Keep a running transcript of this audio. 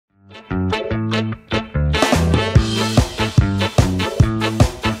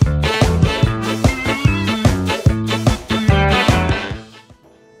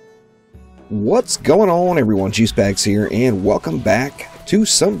What's going on, everyone? Juicebags here, and welcome back to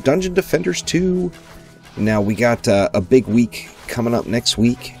some Dungeon Defenders 2. Now, we got a big week coming up next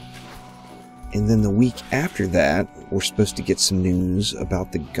week, and then the week after that, we're supposed to get some news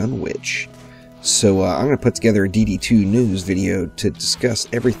about the Gun Witch. So, I'm going to put together a DD2 news video to discuss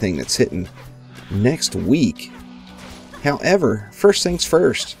everything that's hitting next week. However, first things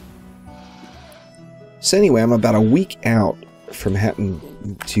first. So anyway, I'm about a week out from having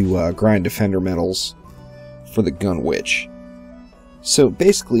to grind Defender medals for the Gun Witch. So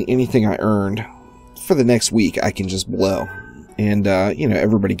basically anything I earned for the next week I can just blow. And, you know,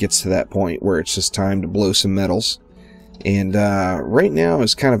 everybody gets to that point where it's just time to blow some medals. And right now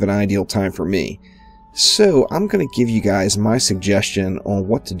is kind of an ideal time for me. So I'm going to give you guys my suggestion on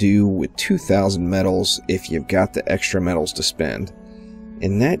what to do with 2,000 medals if you've got the extra medals to spend.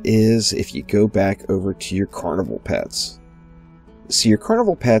 And that is if you go back over to your carnival pets. So your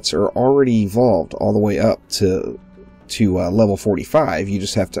carnival pets are already evolved all the way up to level 45. You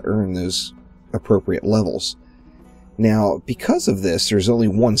just have to earn those appropriate levels. Now, because of this, there's only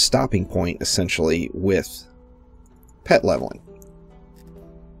one stopping point, essentially, with pet leveling.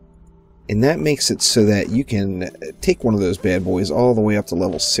 And that makes it so that you can take one of those bad boys all the way up to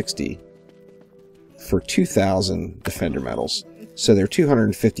level 60 for 2,000 Defender medals. So they're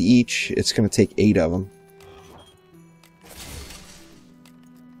 250 each. It's going to take 8 of them.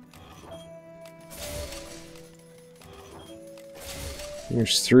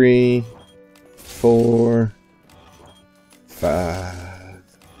 Here's 3, 4, 5,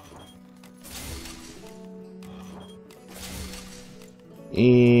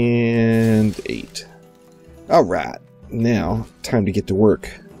 and 8. Alright, now time to get to work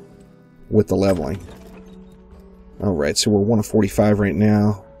with the leveling. Alright, so we're 1 of 45 right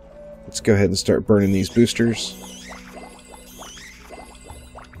now. Let's go ahead and start burning these boosters.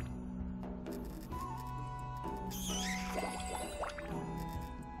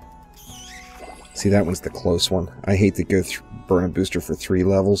 See, that one's the close one. I hate to go burn a booster for 3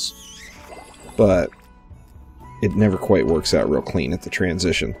 levels, but it never quite works out real clean at the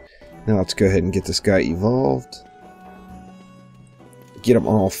transition. Now let's go ahead and get this guy evolved. Get them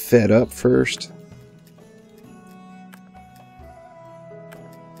all fed up first.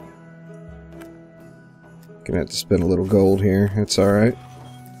 Gonna have to spend a little gold here. That's alright.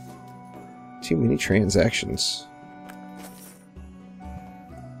 Too many transactions.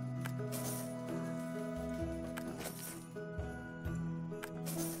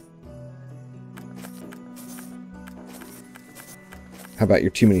 How about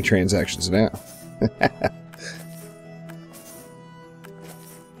your too many transactions now?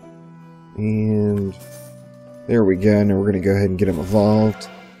 And there we go. Now we're going to go ahead and get them evolved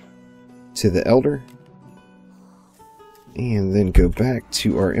to the Elder. And then go back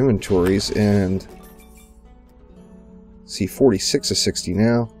to our inventories and see 46 of 60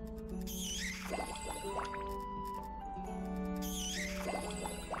 now.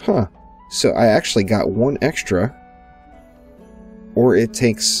 Huh. So I actually got 1 extra. Or it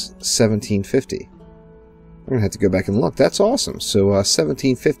takes 1750. I'm going to have to go back and look. That's awesome. So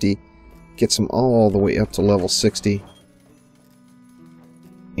 1750 gets them all the way up to level 60.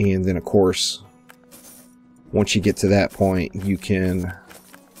 And then, of course, once you get to that point, you can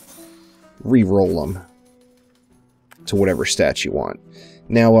re-roll them to whatever stats you want.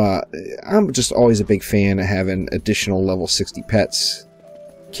 Now, I'm just always a big fan of having additional level 60 pets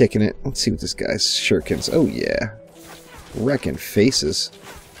kicking it. Let's see what this guy's shurikens. Oh, yeah. Wrecking faces.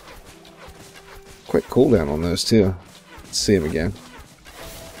 Quick cooldown on those too. Let's see him again.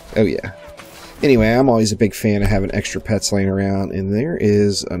 Oh yeah. Anyway, I'm always a big fan of having extra pets laying around, and there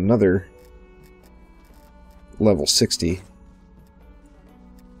is another level 60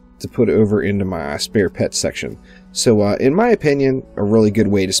 to put over into my spare pet section. So in my opinion, a really good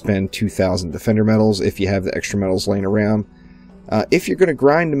way to spend 2,000 Defender medals if you have the extra medals laying around. If you're going to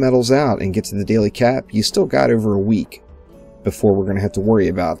grind the medals out and get to the daily cap, you still got over a week before we're going to have to worry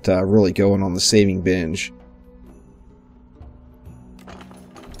about really going on the saving binge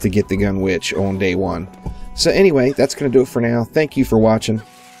to get the Gun Witch on day 1. So anyway, that's going to do it for now. Thank you for watching.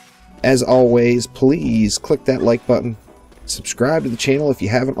 As always, please click that like button. Subscribe to the channel if you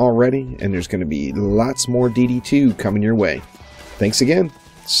haven't already, and there's going to be lots more DD2 coming your way. Thanks again.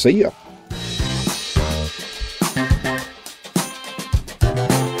 See ya.